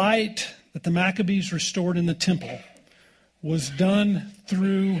 See, the light that the Maccabees restored in the temple was done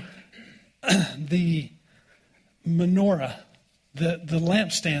through the menorah, the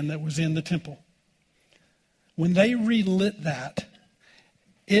lampstand that was in the temple. When they relit that,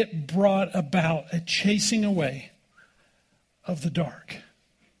 it brought about a chasing away of the dark.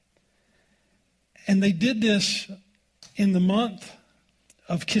 And they did this in the month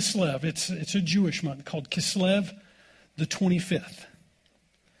of Kislev. It's a Jewish month called Kislev, the 25th.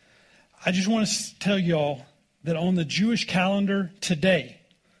 I just want to tell y'all that on the Jewish calendar today,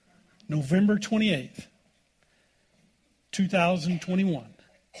 November 28th, 2021,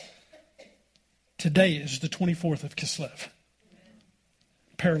 today is the 24th of Kislev,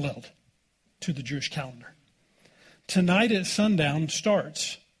 paralleled to the Jewish calendar. Tonight at sundown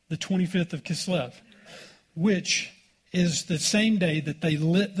starts the 25th of Kislev, which is the same day that they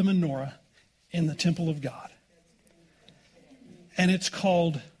lit the menorah in the temple of God. And it's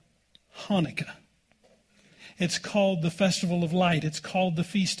called Hanukkah. It's called the Festival of Light. It's called the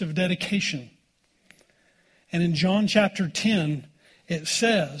Feast of Dedication. And in John chapter 10, it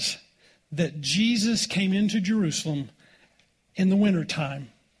says that Jesus came into Jerusalem in the wintertime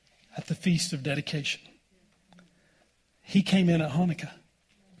at the Feast of Dedication. He came in at Hanukkah.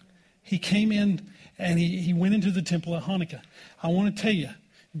 He came in and he went into the temple at Hanukkah. I want to tell you,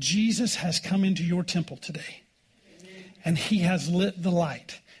 Jesus has come into your temple today. And he has lit the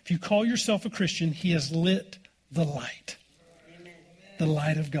light. If you call yourself a Christian, he has lit the light. Amen. The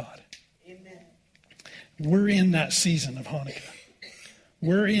light of God. Amen. We're in that season of Hanukkah.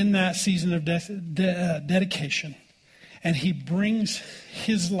 We're in that season of dedication. And he brings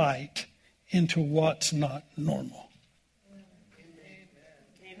his light into what's not normal.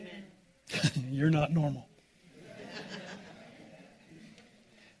 Amen. You're not normal.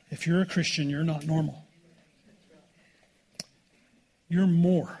 If you're a Christian, you're not normal. You're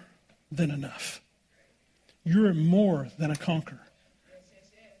more than enough. You're more than a conqueror.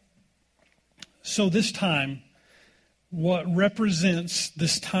 So this time, what represents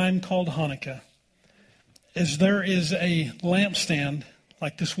this time called Hanukkah is there is a lampstand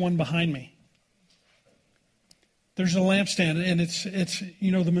like this one behind me. There's a lampstand, and it's the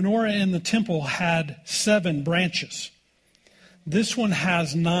menorah in the temple had 7 branches. This one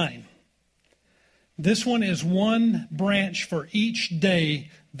has 9. This one is 1 branch for each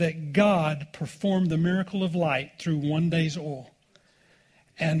day that God performed the miracle of light through 1 day's oil.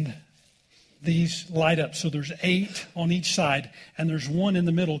 And these light up. So there's 8 on each side, and there's 1 in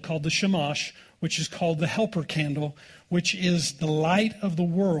the middle called the shamash, which is called the helper candle, which is the light of the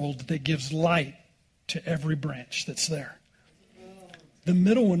world that gives light to every branch that's there. The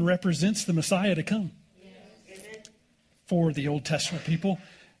middle one represents the Messiah to come. For the Old Testament people,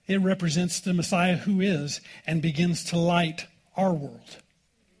 it represents the Messiah who is and begins to light our world.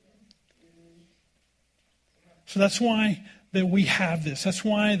 So that's why that we have this. That's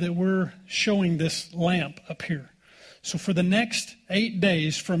why that we're showing this lamp up here. So for the next 8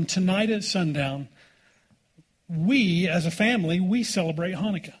 days from tonight at sundown, we as a family, we celebrate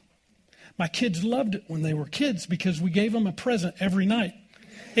Hanukkah. My kids loved it when they were kids because we gave them a present every night.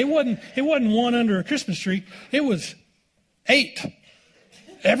 It wasn't 1 under a Christmas tree. It was 8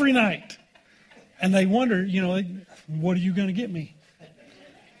 every night. And they wondered, what are you going to get me?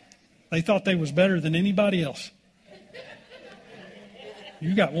 They thought they was better than anybody else.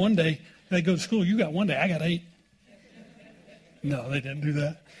 You got 1 day. They go to school. You got 1 day. I got 8. No, they didn't do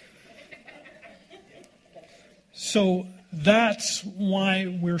that. So that's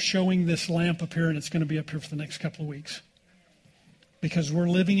why we're showing this lamp up here, and it's going to be up here for the next couple of weeks. Because we're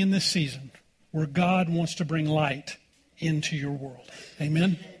living in this season where God wants to bring light into your world.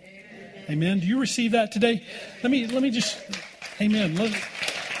 Amen? Amen. Do you receive that today? Let me just, amen.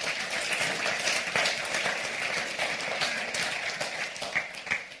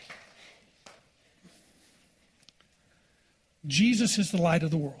 Jesus is the light of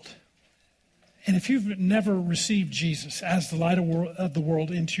the world. And if you've never received Jesus as the light of the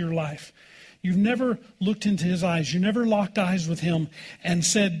world into your life, you've never looked into his eyes, you never locked eyes with him and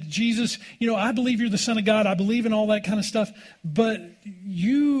said, Jesus, I believe you're the Son of God, I believe in all that kind of stuff, but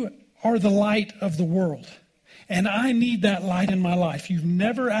you are the light of the world, and I need that light in my life. You've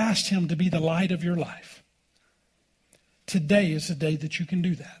never asked him to be the light of your life. Today is the day that you can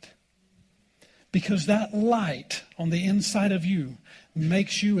do that. Because that light on the inside of you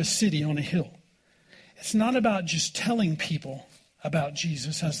makes you a city on a hill. It's not about just telling people about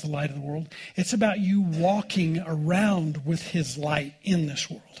Jesus as the light of the world. It's about you walking around with his light in this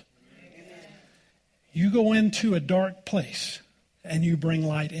world. You go into a dark place and you bring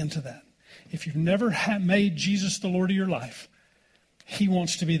light into that. If you've never made Jesus the Lord of your life, he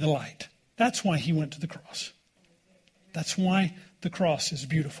wants to be the light. That's why he went to the cross. That's why the cross is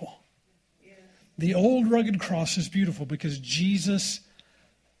beautiful. The old rugged cross is beautiful because Jesus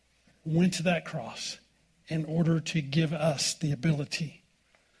went to that cross in order to give us the ability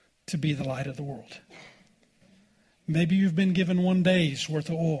to be the light of the world. Maybe you've been given 1 day's worth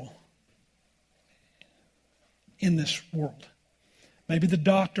of oil in this world. Maybe the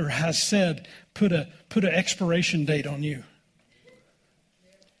doctor has said, put an expiration date on you.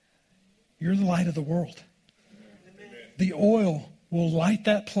 You're the light of the world. The oil will light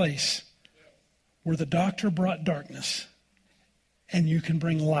that place where the doctor brought darkness, and you can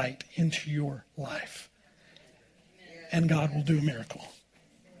bring light into your life. And God will do a miracle.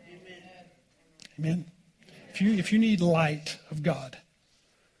 Amen. If you need light of God,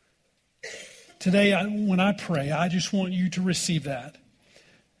 today when I pray, I just want you to receive that.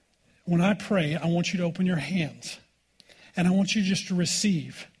 When I pray, I want you to open your hands, and I want you just to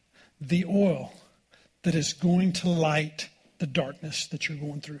receive the oil that is going to light the darkness that you're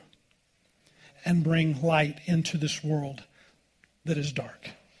going through and bring light into this world that is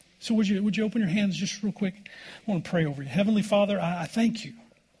dark. So would you open your hands just real quick? I want to pray over you. Heavenly Father, I thank you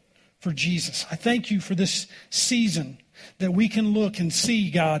for Jesus. I thank you for this season that we can look and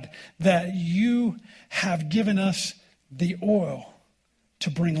see, God, that you have given us the oil to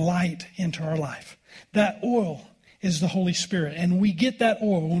bring light into our life. That oil is the Holy Spirit. And we get that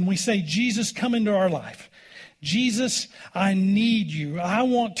oil when we say, Jesus, come into our life. Jesus, I need you. I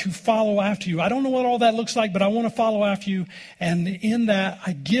want to follow after you. I don't know what all that looks like, but I want to follow after you. And in that,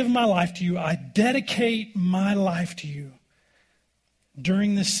 I give my life to you. I dedicate my life to you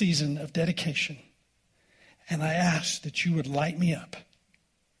during this season of dedication. And I ask that you would light me up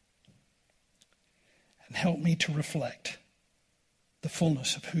and help me to reflect the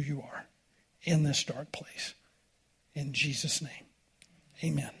fullness of who you are in this dark place. In Jesus' name,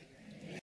 amen.